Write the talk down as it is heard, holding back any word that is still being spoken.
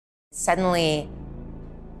Suddenly,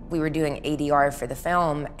 we were doing ADR for the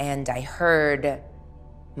film, and I heard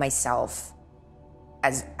myself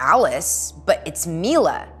as Alice, but it's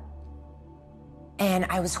Milla. And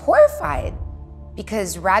I was horrified,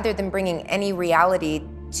 because rather than bringing any reality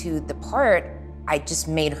to the part, I just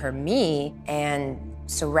made her me. And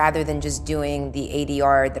so rather than just doing the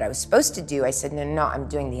ADR that I was supposed to do, I said, no, no, no, I'm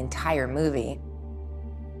doing the entire movie.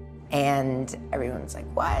 And everyone was like,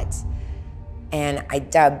 what? And I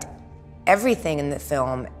dubbed everything in the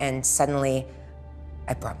film, and suddenly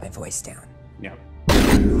I brought my voice down. Yeah.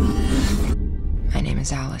 My name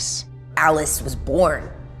is Alice. Alice was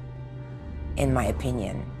born, in my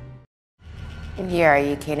opinion. Yeah, are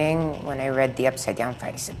you kidding? When I read the Upside Down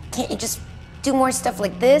fight, I said, can't you just do more stuff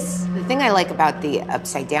like this? The thing I like about the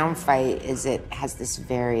Upside Down fight is it has this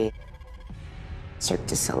very Cirque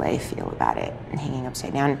du Soleil feel about it, and hanging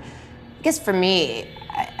upside down. I guess for me,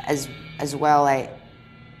 as well, I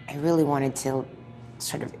really wanted to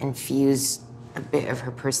sort of infuse a bit of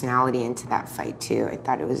her personality into that fight too. I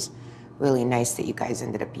thought it was really nice that you guys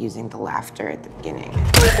ended up using the laughter at the beginning.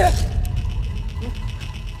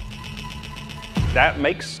 That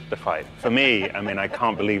makes the fight. For me, I mean, I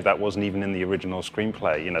can't believe that wasn't even in the original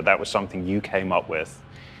screenplay. You know, that was something you came up with.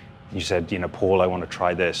 You said, you know, Paul, I want to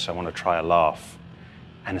try this. I want to try a laugh.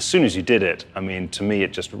 And as soon as you did it, I mean, to me,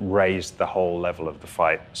 it just raised the whole level of the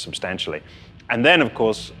fight substantially. And then, of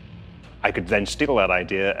course, I could then steal that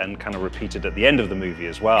idea and kind of repeat it at the end of the movie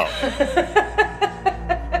as well.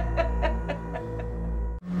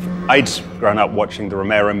 I'd grown up watching the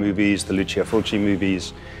Romero movies, the Lucio Fulci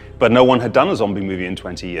movies, but no one had done a zombie movie in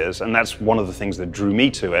 20 years, and that's one of the things that drew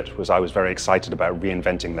me to it, was I was very excited about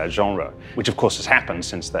reinventing that genre, which of course has happened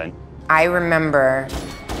since then. I remember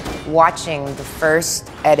watching the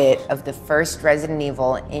first edit of the first Resident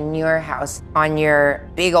Evil in your house on your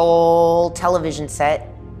big old television set,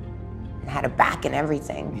 and had a back and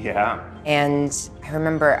everything. Yeah. And I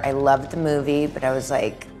remember I loved the movie, but I was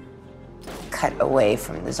like, cut away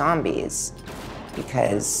from the zombies,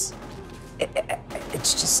 because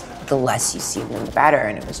it's just, the less you see them, the better.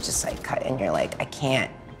 And it was just like cut, and you're like, I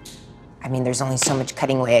can't. I mean, there's only so much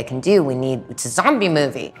cutting away I can do. It's a zombie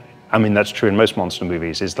movie. I mean, that's true in most monster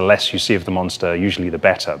movies, is the less you see of the monster, usually the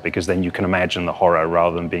better, because then you can imagine the horror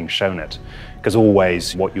rather than being shown it. Because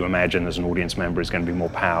always what you imagine as an audience member is going to be more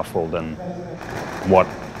powerful than what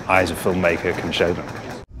I as a filmmaker can show them.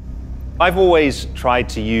 I've always tried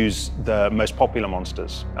to use the most popular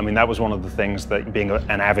monsters. I mean, that was one of the things that, being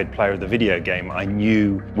an avid player of the video game, I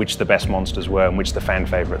knew which the best monsters were and which the fan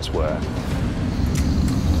favorites were.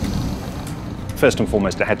 First and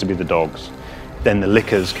foremost, it had to be the dogs. Then the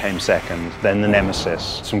lickers came second, then the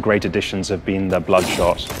nemesis. Some great additions have been the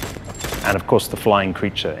bloodshot, and of course the flying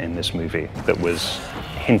creature in this movie that was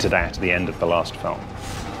hinted at the end of the last film.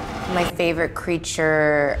 My favorite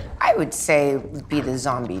creature, I would say, would be the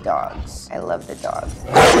zombie dogs. I love the dogs.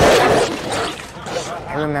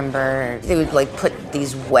 I remember they would like put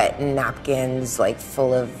these wet napkins like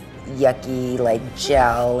full of yucky like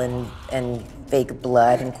gel and fake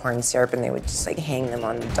blood and corn syrup, and they would just like hang them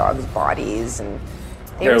on the dogs' bodies, and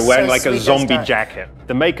they were wearing so like sweet, a zombie those jacket.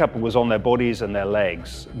 The makeup was on their bodies and their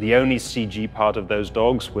legs. The only CG part of those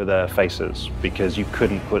dogs were their faces, because you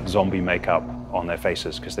couldn't put zombie makeup on their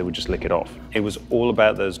faces because they would just lick it off. It was all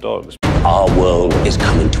about those dogs. Our world is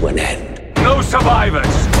coming to an end. No survivors!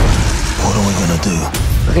 What are we gonna do?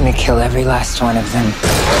 We're gonna kill every last one of them.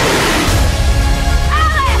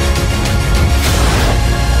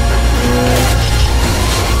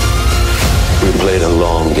 We played a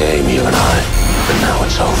long game, you and I, but now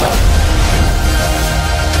it's over.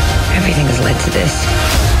 Everything has led to this.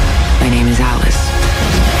 My name is Alice,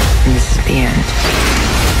 and this is the end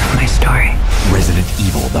of my story. Resident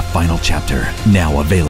Evil: The Final Chapter, now available.